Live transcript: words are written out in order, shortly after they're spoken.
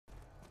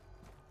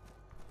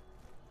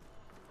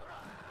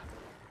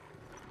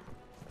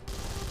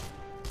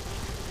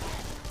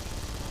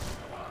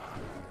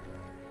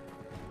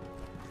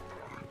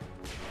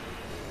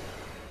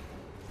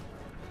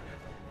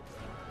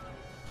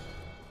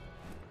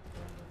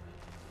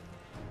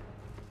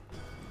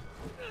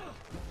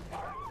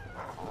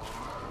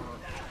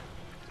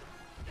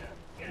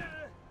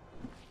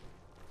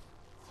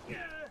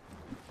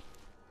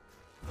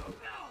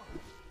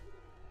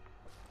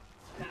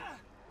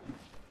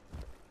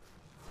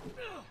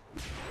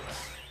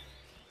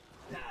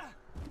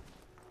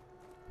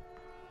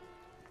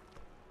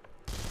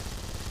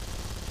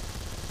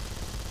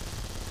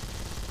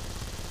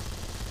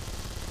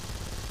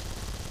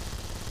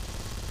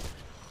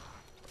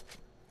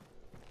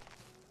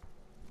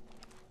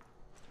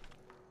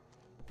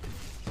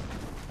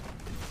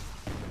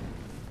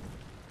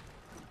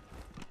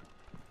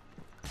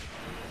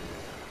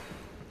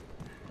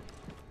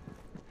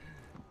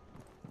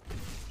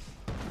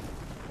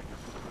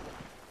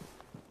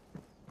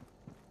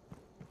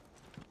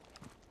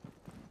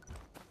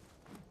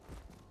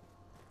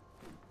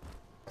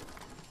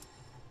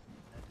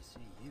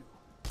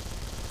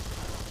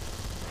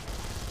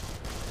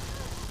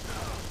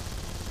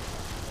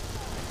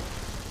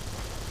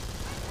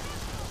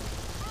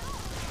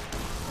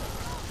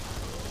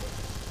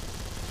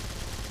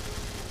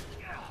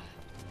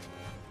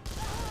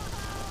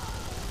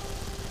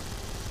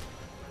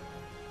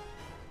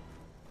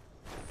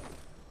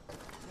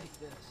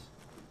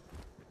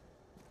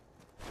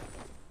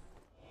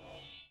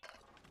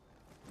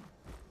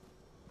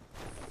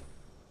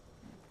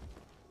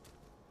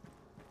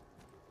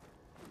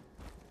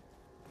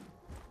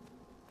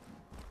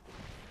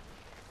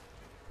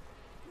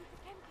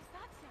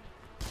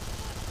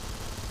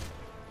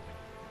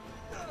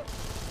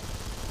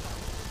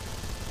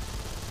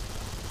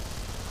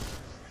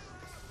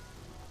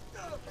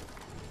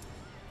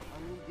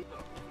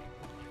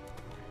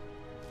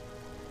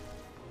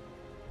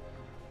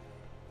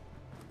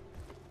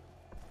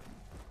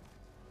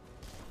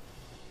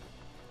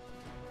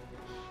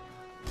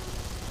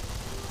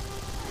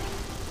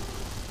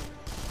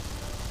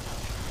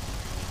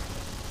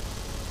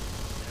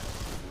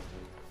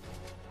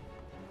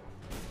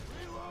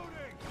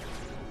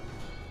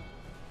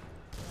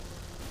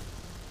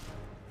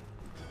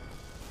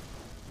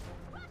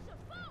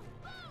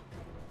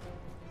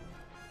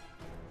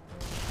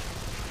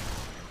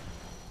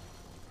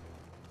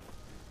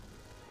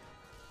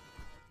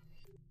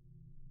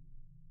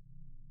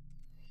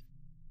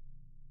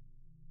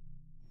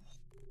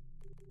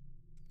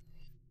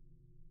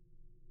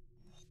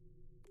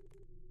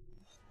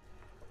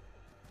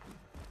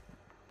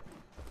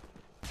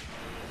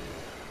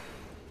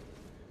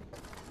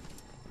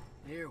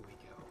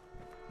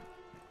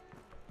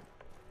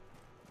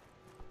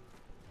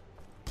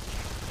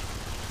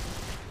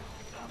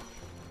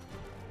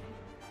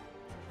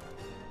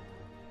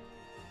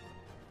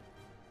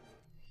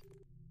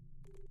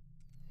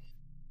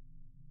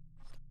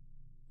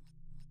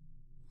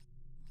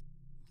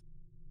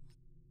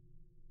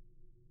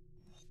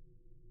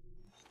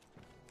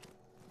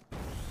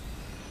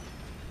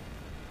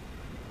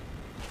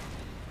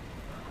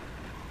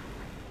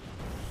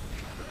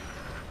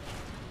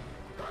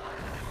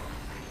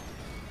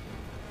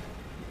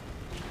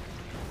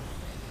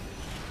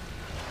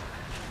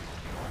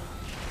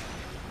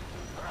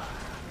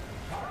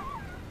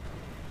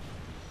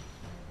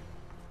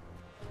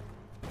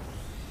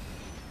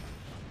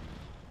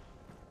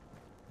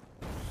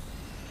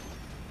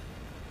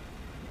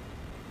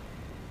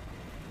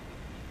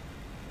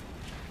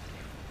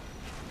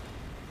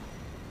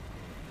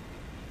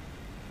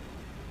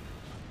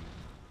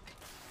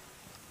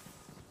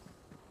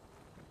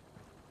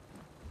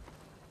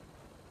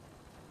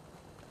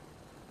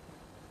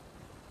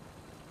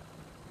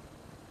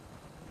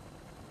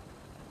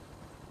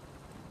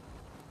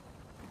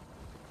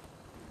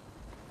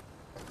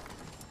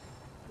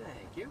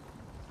Thank you.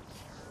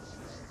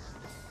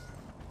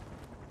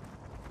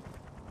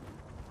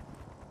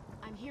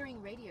 I'm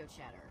hearing radio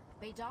chatter.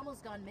 Beidamo's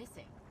gone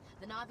missing.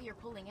 The Na'vi are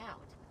pulling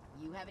out.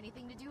 You have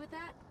anything to do with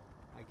that?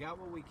 I got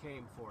what we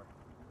came for.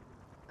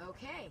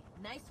 Okay,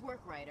 nice work,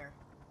 Ryder.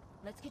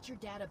 Let's get your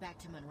data back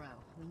to Monroe.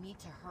 We need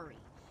to hurry.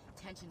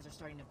 Tensions are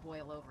starting to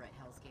boil over at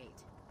Hell's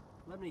Gate.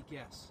 Let me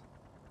guess.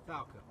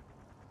 Falco.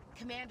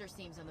 Commander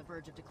seems on the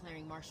verge of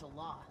declaring martial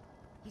law.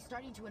 He's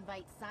starting to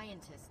invite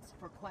scientists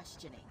for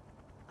questioning.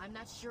 I'm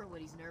not sure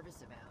what he's nervous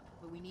about,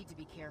 but we need to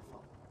be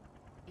careful.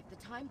 If the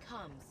time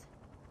comes,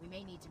 we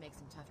may need to make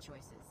some tough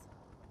choices.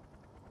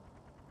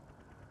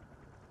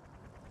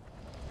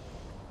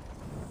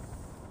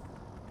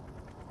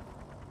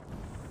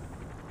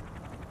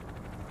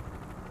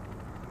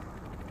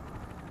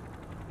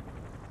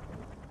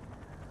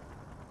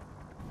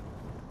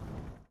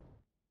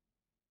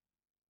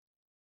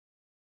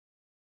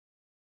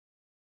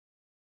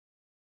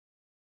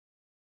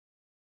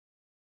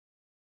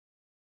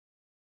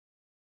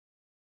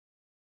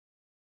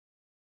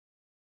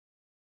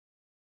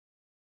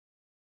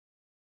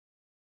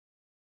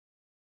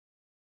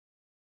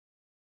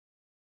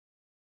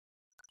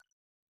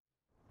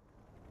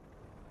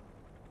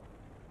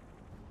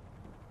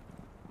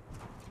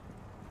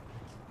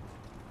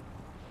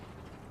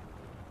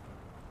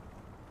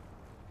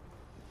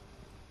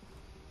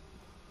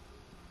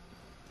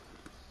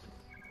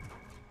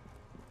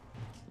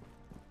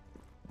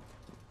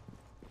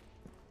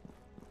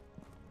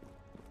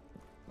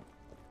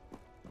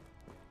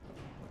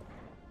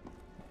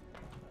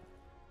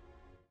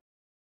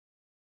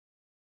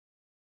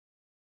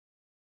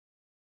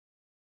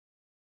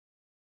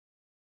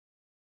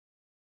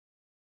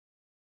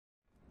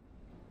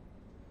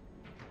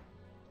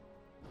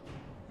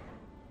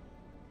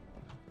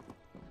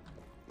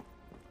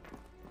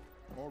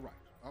 All right,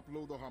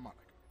 upload the harmonic.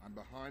 I'm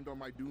behind on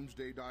my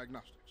doomsday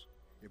diagnostics.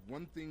 If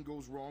one thing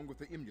goes wrong with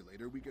the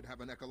emulator, we could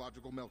have an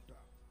ecological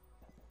meltdown.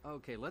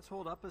 Okay, let's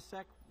hold up a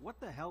sec. What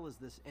the hell is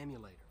this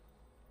emulator?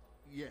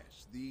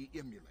 Yes, the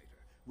emulator.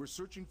 We're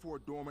searching for a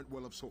dormant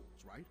well of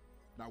souls, right?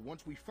 Now,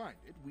 once we find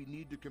it, we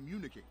need to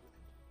communicate with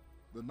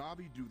it. The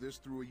Na'vi do this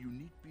through a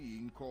unique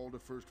being called a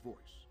First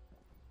Voice.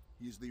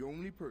 He is the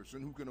only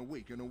person who can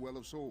awaken a well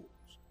of souls.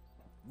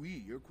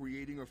 We are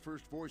creating a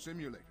First Voice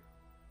emulator.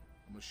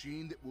 A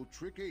machine that will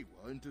trick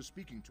Awa into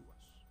speaking to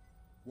us.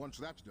 Once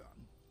that's done,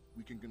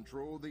 we can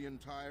control the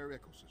entire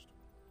ecosystem.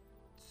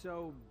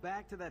 So,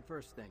 back to that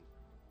first thing.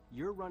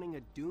 You're running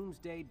a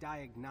doomsday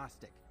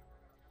diagnostic.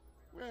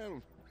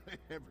 Well,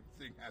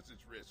 everything has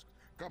its risks.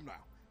 Come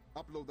now,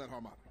 upload that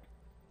harmonic.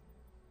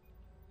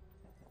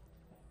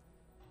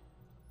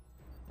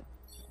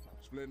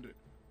 Splendid.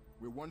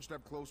 We're one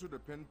step closer to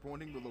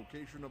pinpointing the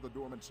location of the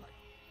dormant site.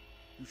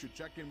 You should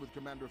check in with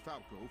Commander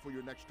Falco for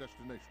your next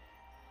destination.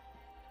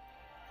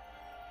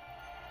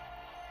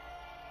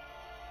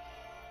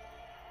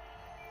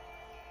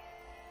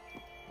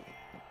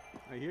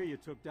 I hear you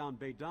took down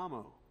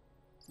Beidamo.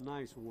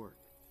 Nice work.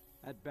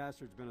 That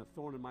bastard's been a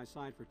thorn in my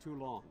side for too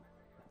long.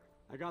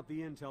 I got the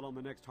intel on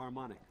the next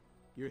harmonic.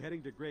 You're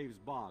heading to Graves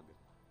Bog.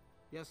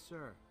 Yes,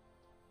 sir.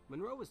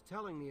 Monroe was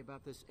telling me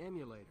about this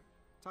emulator.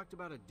 Talked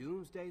about a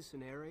doomsday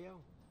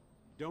scenario.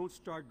 Don't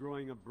start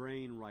growing a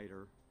brain,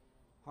 Ryder.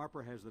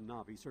 Harper has the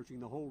Na'vi searching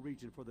the whole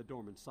region for the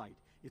dormant site.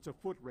 It's a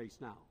foot race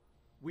now.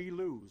 We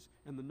lose,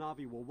 and the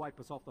Na'vi will wipe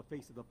us off the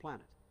face of the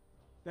planet.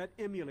 That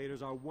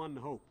emulator's our one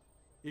hope.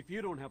 If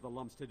you don't have the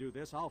lumps to do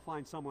this, I'll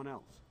find someone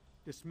else.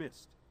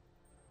 Dismissed.